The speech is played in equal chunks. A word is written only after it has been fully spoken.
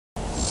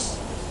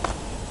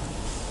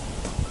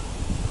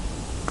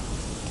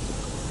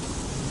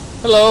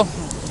Hello,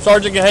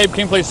 Sergeant Gabe,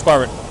 King Police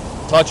Department.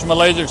 Touching my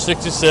laser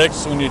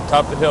 66 when you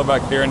top the hill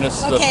back here, and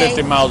this is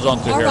 50 miles on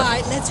through here. All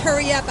right, let's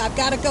hurry up. I've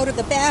got to go to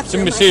the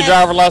bathroom. Let me see your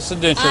driver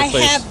license and insurance,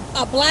 please. I have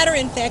a bladder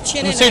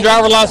infection. Let me see your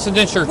driver license and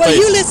insurance, please.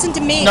 Well, you listen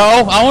to me.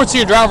 No, I want to see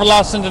your driver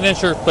license and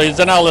insurance, please.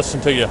 Then I'll listen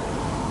to you.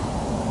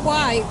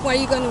 Why? Why are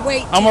you going to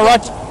wait? I'm gonna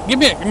write. Let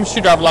me see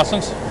your driver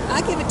license.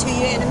 I'll give it to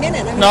you in a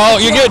minute. No,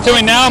 you give it to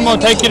me now. I'm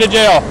gonna take you to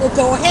jail. Well,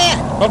 go ahead.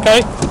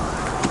 Okay.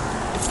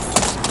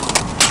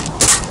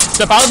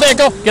 Step out of the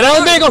vehicle. Get out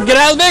of the vehicle. Get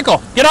out of the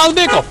vehicle. Get out of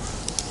the vehicle.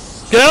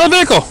 Get out of the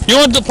vehicle. You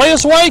want to play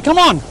this away? Come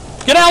on.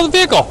 Get out of the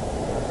vehicle.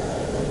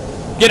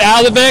 Get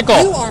out of the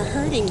vehicle. You are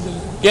hurting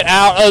me. Get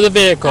out of the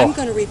vehicle. I'm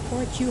going to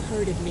report you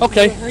hurted me.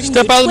 Okay.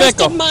 Step out of the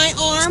vehicle. My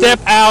arm. Step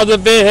out of the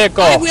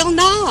vehicle. I will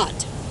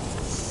not.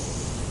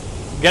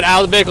 Get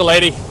out of the vehicle,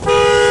 lady. 5-5,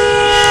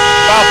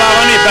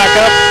 I need back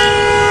up.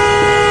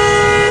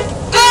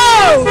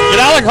 Oh! Get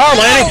out of the car,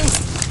 lady.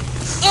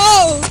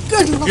 Oh,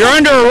 good Lord. You're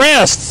under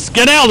arrest.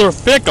 Get out of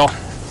the vehicle.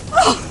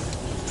 Oh.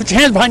 Put your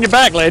hands behind your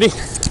back, lady.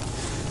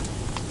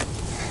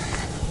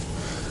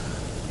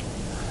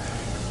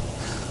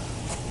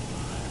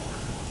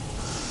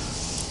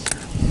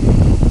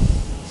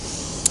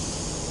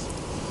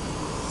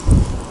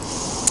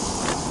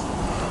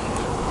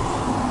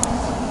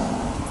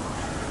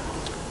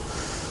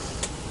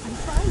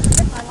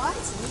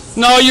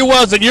 No, you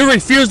wasn't. You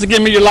refused to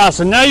give me your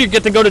license. Now you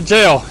get to go to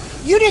jail.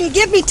 You didn't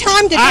give me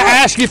time to do it. I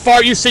asked you for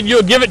it. You said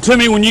you'll give it to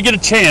me when you get a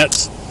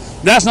chance.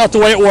 That's not the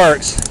way it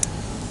works.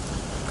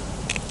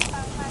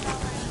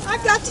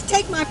 I've got to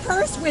take my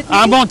purse with me.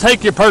 I'm going to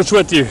take your purse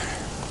with you.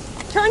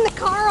 Turn the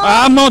car off.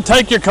 I'm going to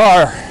take your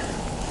car.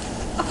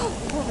 Oh,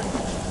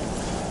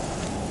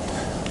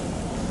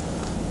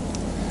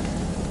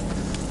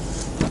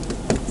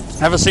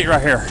 have a seat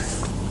right here.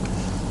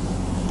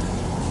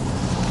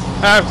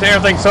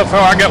 Everything so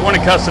far, I got one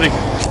in custody.